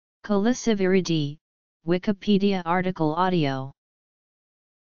Caliciviridae, Wikipedia article audio.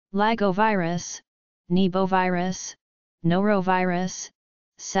 Lagovirus, Nebovirus, Norovirus,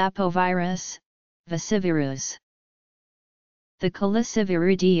 Sapovirus, Vicivirus. The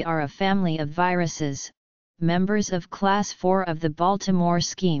Caliciviridae are a family of viruses, members of Class 4 of the Baltimore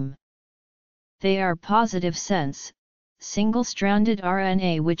scheme. They are positive sense, single-stranded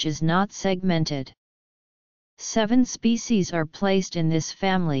RNA which is not segmented. 7 species are placed in this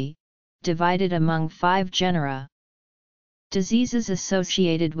family, divided among 5 genera. Diseases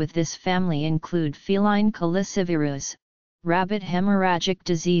associated with this family include feline Calicivirus, rabbit hemorrhagic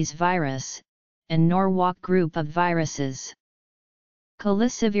disease virus, and Norwalk group of viruses.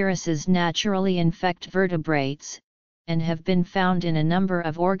 Caliciviruses naturally infect vertebrates, and have been found in a number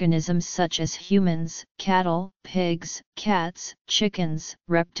of organisms such as humans, cattle, pigs, cats, chickens,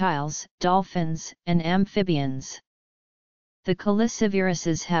 reptiles, dolphins, and amphibians. The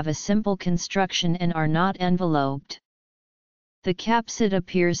caliciviruses have a simple construction and are not enveloped. The capsid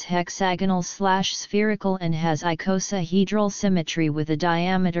appears hexagonal/spherical and has icosahedral symmetry with a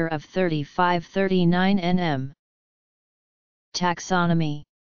diameter of 35–39 nm. Taxonomy.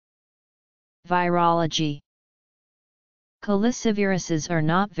 Virology. Caliciviruses are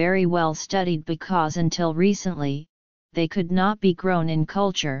not very well studied because until recently, they could not be grown in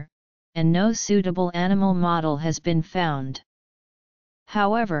culture, and no suitable animal model has been found.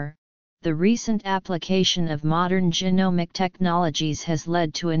 However, the recent application of modern genomic technologies has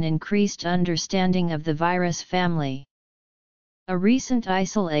led to an increased understanding of the virus family. A recent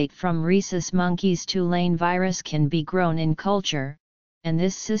isolate from rhesus monkeys Tulane virus can be grown in culture, and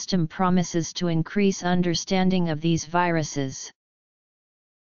this system promises to increase understanding of these viruses.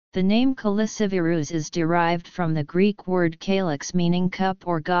 The name Calicivirus is derived from the Greek word calyx meaning cup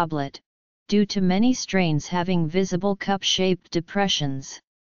or goblet, due to many strains having visible cup-shaped depressions.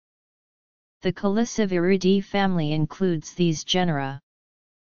 The Caliciviridae family includes these genera.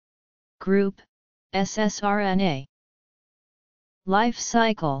 Group, ssRNA. Life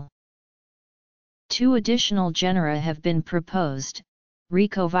cycle. 2 additional genera have been proposed,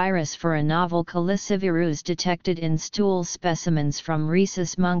 Ricovirus for a novel Calicivirus detected in stool specimens from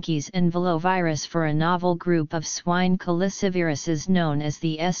rhesus monkeys and Velovirus for a novel group of swine caliciviruses known as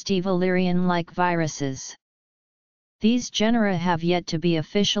the St. Valerian-like viruses. These genera have yet to be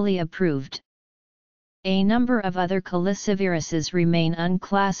officially approved. A number of other caliciviruses remain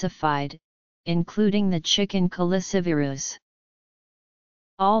unclassified, including the chicken Calicivirus.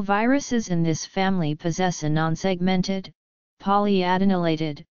 All viruses in this family possess a non-segmented,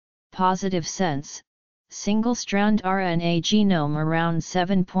 polyadenylated, positive sense, single-strand RNA genome around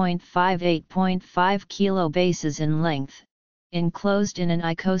 7.58.5 kilobases in length, enclosed in an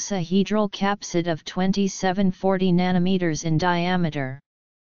icosahedral capsid of 2740 nanometers in diameter.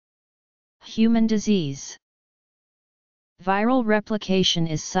 Human disease. Viral replication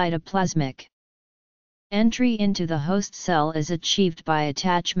is cytoplasmic. Entry into the host cell is achieved by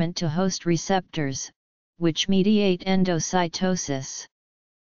attachment to host receptors, which mediate endocytosis.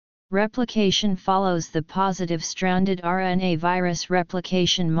 Replication follows the positive-stranded RNA virus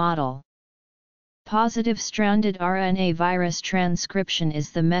replication model. Positive-stranded RNA virus transcription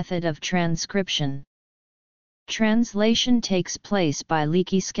is the method of transcription. Translation takes place by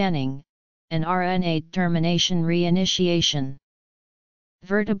leaky scanning, and RNA termination reinitiation.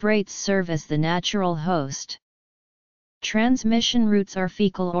 Vertebrates serve as the natural host. Transmission routes are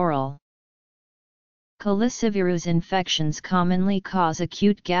fecal-oral. Calicivirus infections commonly cause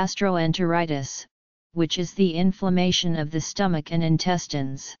acute gastroenteritis, which is the inflammation of the stomach and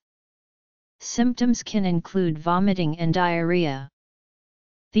intestines. Symptoms can include vomiting and diarrhea.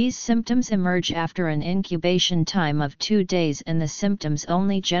 These symptoms emerge after an incubation time of 2 days and the symptoms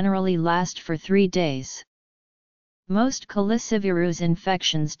only generally last for 3 days. Most calicivirus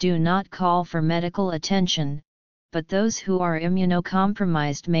infections do not call for medical attention, but those who are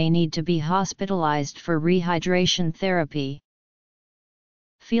immunocompromised may need to be hospitalized for rehydration therapy.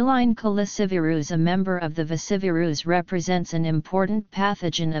 Feline Calicivirus, a member of the Vicivirus, represents an important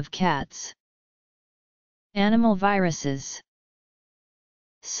pathogen of cats. Animal viruses.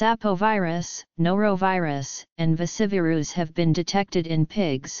 Sapovirus, Norovirus, and Vicivirus have been detected in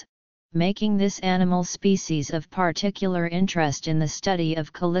pigs, making this animal species of particular interest in the study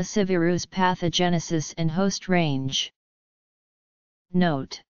of Calicivirus pathogenesis and host range.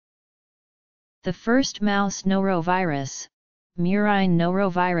 Note: the first mouse norovirus, murine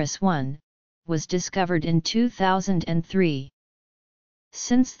norovirus 1, was discovered in 2003.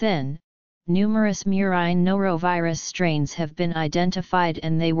 Since then, numerous murine norovirus strains have been identified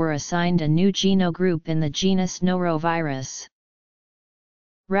and they were assigned a new genogroup in the genus Norovirus.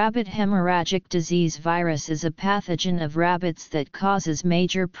 Rabbit hemorrhagic disease virus is a pathogen of rabbits that causes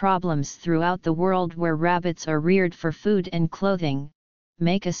major problems throughout the world where rabbits are reared for food and clothing,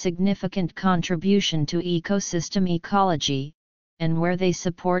 make a significant contribution to ecosystem ecology, and where they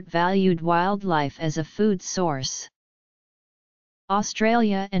support valued wildlife as a food source.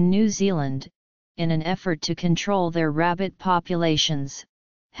 Australia and New Zealand, in an effort to control their rabbit populations,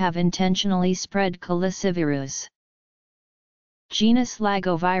 have intentionally spread Caliciviridae. Genus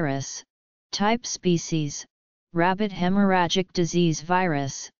Lagovirus, type species, rabbit hemorrhagic disease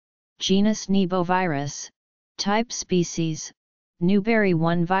virus, genus Nebovirus, type species, Newberry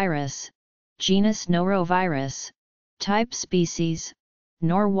 1 virus, genus Norovirus, type species,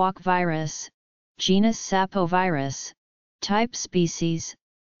 Norwalk virus, genus Sapovirus, type species,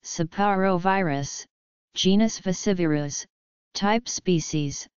 Saparovirus, genus Vesivirus, type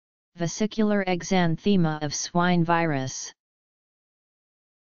species, vesicular exanthema of swine virus.